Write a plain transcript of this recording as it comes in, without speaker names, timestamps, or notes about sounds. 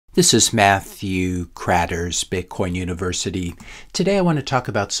This is Matthew Kratter's Bitcoin University. Today I want to talk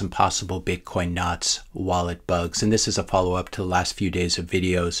about some possible Bitcoin Knots wallet bugs, and this is a follow-up to the last few days of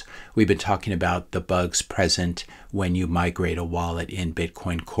videos. We've been talking about the bugs present when you migrate a wallet in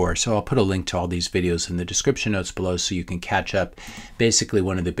Bitcoin Core. So I'll put a link to all these videos in the description notes below so you can catch up. Basically,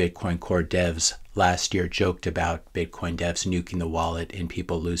 one of the Bitcoin Core devs last year joked about Bitcoin devs nuking the wallet and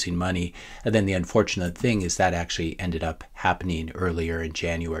people losing money. And then the unfortunate thing is that actually ended up happening earlier in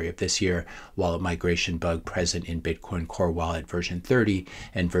January of this year. Wallet migration bug present in Bitcoin Core Wallet version 30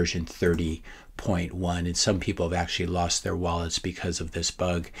 and version 30.1. And some people have actually lost their wallets because of this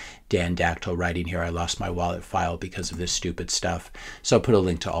bug. Dan Dactyl writing here, I lost my wallet file because of this stupid stuff. So I'll put a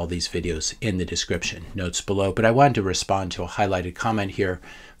link to all these videos in the description notes below. But I wanted to respond to a highlighted comment here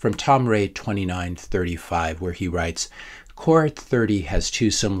from Tom Ray 2935, where he writes, Core 30 has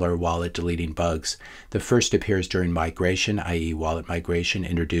two similar wallet deleting bugs. The first appears during migration, i.e. wallet migration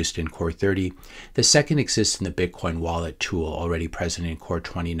introduced in Core 30. The second exists in the Bitcoin wallet tool already present in Core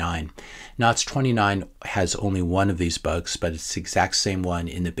 29. Knots 29 has only one of these bugs, but it's the exact same one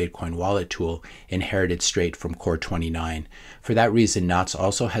in the Bitcoin wallet tool inherited straight from Core 29. For that reason, Knots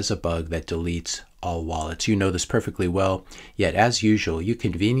also has a bug that deletes all wallets. You know this perfectly well, yet as usual, you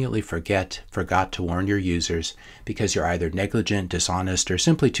conveniently forgot to warn your users because you're either negligent, dishonest, or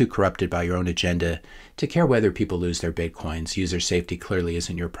simply too corrupted by your own agenda to care whether people lose their Bitcoins. User safety clearly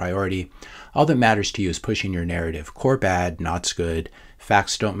isn't your priority. All that matters to you is pushing your narrative. Core bad, Knots good.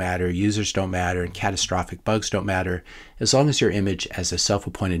 Facts don't matter, users don't matter, and catastrophic bugs don't matter. As long as your image as a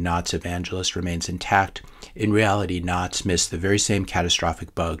self-appointed Knots evangelist remains intact, in reality, Knots missed the very same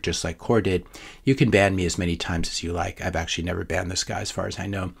catastrophic bug, just like Core did. You can ban me as many times as you like. I've actually never banned this guy as far as I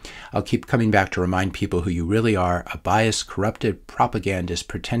know. I'll keep coming back to remind people who you really are, a biased, corrupted propagandist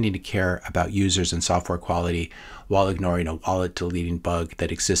pretending to care about users and software quality while ignoring a wallet deleting bug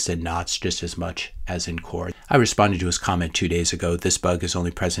that exists in Knots just as much as in Core. I responded to his comment 2 days ago. This bug is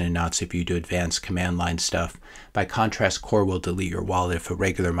only present in Knots if you do advanced command line stuff. By contrast, Core will delete your wallet if a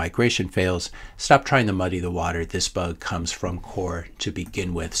regular migration fails. Stop trying to muddy the water. This bug comes from Core to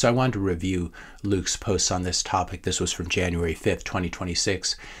begin with. So I wanted to review Luke's posts on this topic. This was from January 5th,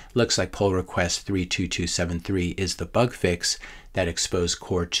 2026. Looks like pull request 32273 is the bug fix that exposed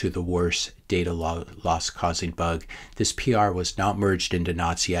Core to the worst data loss causing bug. This PR was not merged into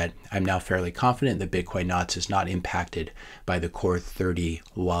Knots yet. I'm now fairly confident that Bitcoin Knots is not impacted by the Core 30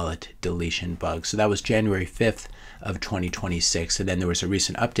 wallet deletion bug. So that was January 5th of 2026. And then there was a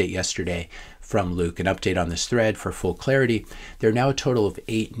recent update yesterday from Luke, an update on this thread. For full clarity, there are now a total of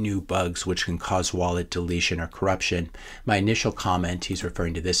 8 new bugs which can cause wallet deletion or corruption. My initial comment, he's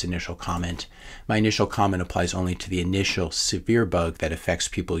referring to this initial comment, my initial comment applies only to the initial severe bug that affects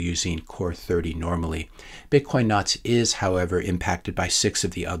people using Core 30 normally. Bitcoin Knots is, however, impacted by 6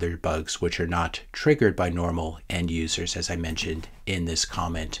 of the other bugs which are not triggered by normal end users, as I mentioned in this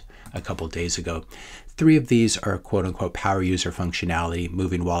comment a couple days ago. 3 of these are quote-unquote power user functionality,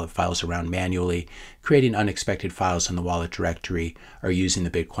 moving wallet files around manually, creating unexpected files in the wallet directory, or using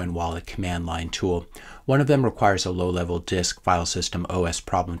the Bitcoin wallet command line tool. One of them requires a low-level disk file system OS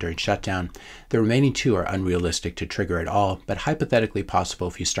problem during shutdown. The remaining 2 are unrealistic to trigger at all, but hypothetically possible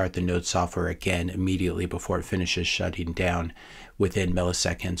if you start the node software again immediately before it finishes shutting down within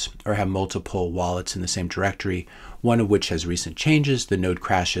milliseconds, or have multiple wallets in the same directory, one of which has recent changes, the node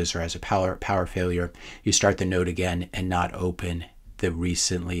crashes or has a power failure. You start the node again and not open the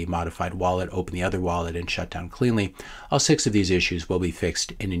recently modified wallet, open the other wallet and shut down cleanly. All 6 of these issues will be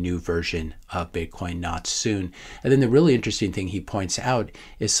fixed in a new version of Bitcoin Knots soon. And then the really interesting thing he points out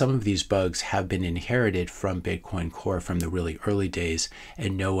is some of these bugs have been inherited from Bitcoin Core from the really early days,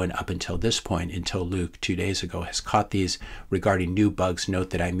 and no one up until this point, until Luke 2 days ago, has caught these. Regarding new bugs, note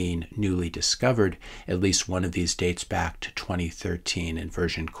that I mean newly discovered. At least one of these dates back to 2013 in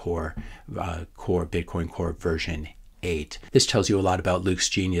version Bitcoin Core version 8. This tells you a lot about Luke's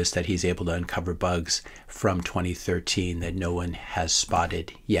genius, that he's able to uncover bugs from 2013 that no one has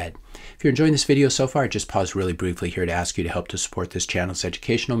spotted yet. If you're enjoying this video so far, just pause really briefly here to ask you to help to support this channel's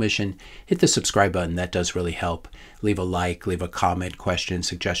educational mission. Hit the subscribe button, that does really help. Leave a like, leave a comment, question,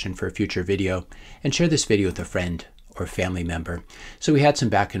 suggestion for a future video, and share this video with a friend or family member. So we had some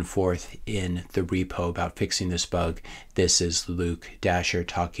back and forth in the repo about fixing this bug. This is Luke Dashjr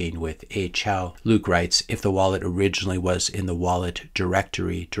talking with A. Chow. Luke writes, if the wallet originally was in the wallet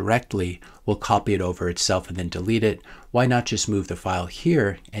directory directly, will copy it over itself and then delete it. Why not just move the file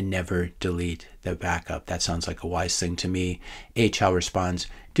here and never delete the backup? That sounds like a wise thing to me. HL responds,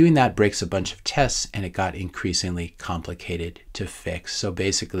 doing that breaks a bunch of tests and it got increasingly complicated to fix. So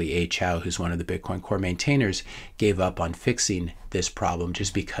basically HL, who's one of the Bitcoin Core maintainers, gave up on fixing this problem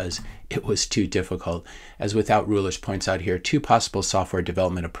just because it was too difficult. As Without Rulers points out here, two possible software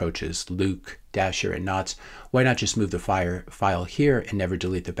development approaches, Luke, Dashjr, and Knots. Why not just move the file here and never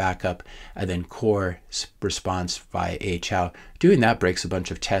delete the backup? And then Core response via HL. Doing that breaks a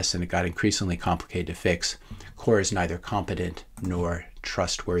bunch of tests and it got increasingly complicated to fix. Core is neither competent nor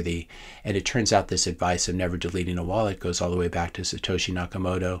trustworthy. And it turns out this advice of never deleting a wallet goes all the way back to Satoshi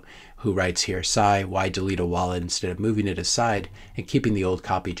Nakamoto, who writes here, Sai, why delete a wallet instead of moving it aside and keeping the old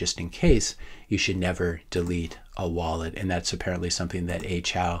copy just in case? You should never delete a wallet. And that's apparently something that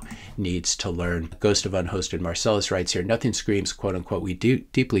HL needs to learn. Ghost of Unhosted Marcellus writes here, nothing screams, quote unquote, we do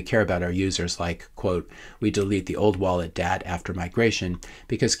deeply care about our users like, quote, we delete the old wallet DAT after migration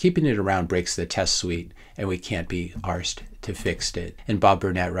because keeping it around breaks the test suite and we can't be arsed to fix it. And Bob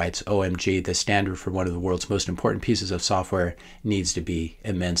Burnett writes, OMG, the standard for one of the world's most important pieces of software needs to be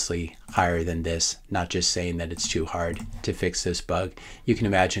immensely higher than this, not just saying that it's too hard to fix this bug. You can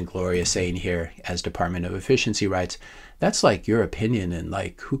imagine Gloria saying here, as Department of Efficiency writes, that's like your opinion and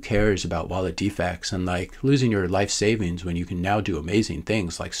like who cares about wallet defects and like losing your life savings when you can now do amazing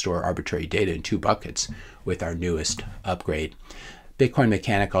things like store arbitrary data in 2 buckets with our newest upgrade. Bitcoin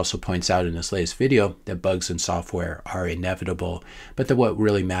Mechanic also points out in his latest video that bugs in software are inevitable, but that what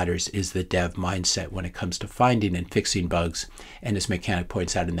really matters is the dev mindset when it comes to finding and fixing bugs. And as Mechanic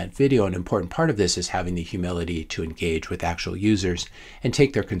points out in that video, an important part of this is having the humility to engage with actual users and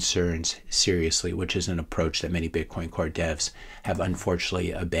take their concerns seriously, which is an approach that many Bitcoin Core devs have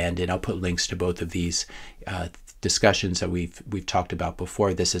unfortunately abandoned. I'll put links to both of these discussions that we've talked about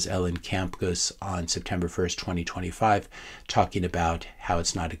before. This is Ellen Campos on September 1st, 2025, talking about how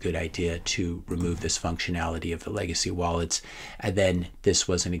it's not a good idea to remove this functionality of the legacy wallets. And then this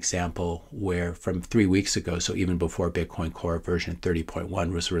was an example where from 3 weeks ago, so even before Bitcoin Core version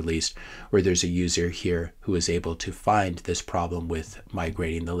 30.1 was released, where there's a user here who was able to find this problem with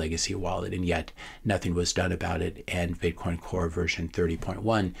migrating the legacy wallet, and yet nothing was done about it, and Bitcoin Core version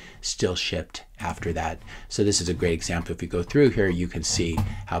 30.1 still shipped after that. So this is a great example. If you go through here, you can see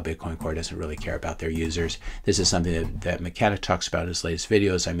how Bitcoin Core doesn't really care about their users. This is something that Mechanic talks about in his latest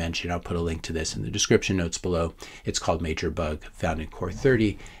video, as I mentioned. I'll put a link to this in the description notes below. It's called Major Bug Found in Core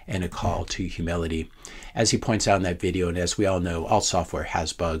 30 and a Call to Humility. As he points out in that video, and as we all know, all software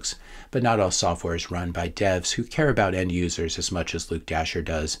has bugs, but not all software is run by devs who care about end users as much as Luke Dashjr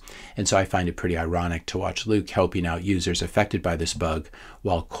does. And so I find it pretty ironic to watch Luke helping out users affected by this bug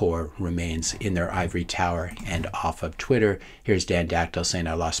while Core remains in their ivory tower and off of Twitter. Here's Dan Dactyl saying,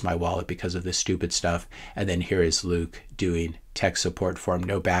 I lost my wallet because of this stupid stuff. And then here is Luke doing tech support for him.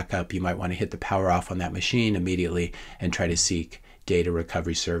 No backup. You might want to hit the power off on that machine immediately and try to seek data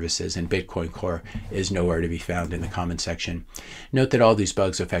recovery services, and Bitcoin Core is nowhere to be found in the comment section. Note that all these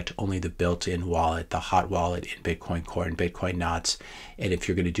bugs affect only the built-in wallet, the hot wallet in Bitcoin Core and Bitcoin Knots. And if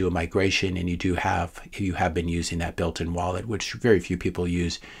you're going to do a migration and you have been using that built-in wallet, which very few people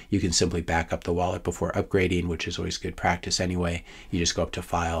use, you can simply back up the wallet before upgrading, which is always good practice anyway. You just go up to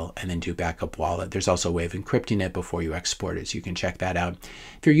File and then do Backup Wallet. There's also a way of encrypting it before you export it, so you can check that out.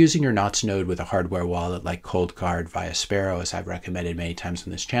 If you're using your Knots node with a hardware wallet like ColdCard via Sparrow, as I've recommended many times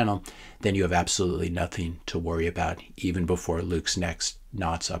on this channel, then you have absolutely nothing to worry about, even before Luke's next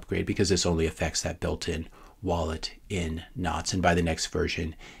Knots upgrade, because this only affects that built-in wallet in Knots, and by the next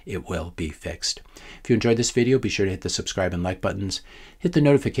version it will be fixed. If you enjoyed this video, be sure to hit the subscribe and like buttons. Hit the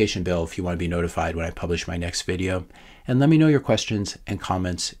notification bell if you want to be notified when I publish my next video, and let me know your questions and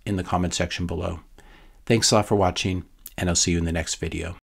comments in the comment section below. Thanks a lot for watching, and I'll see you in the next video.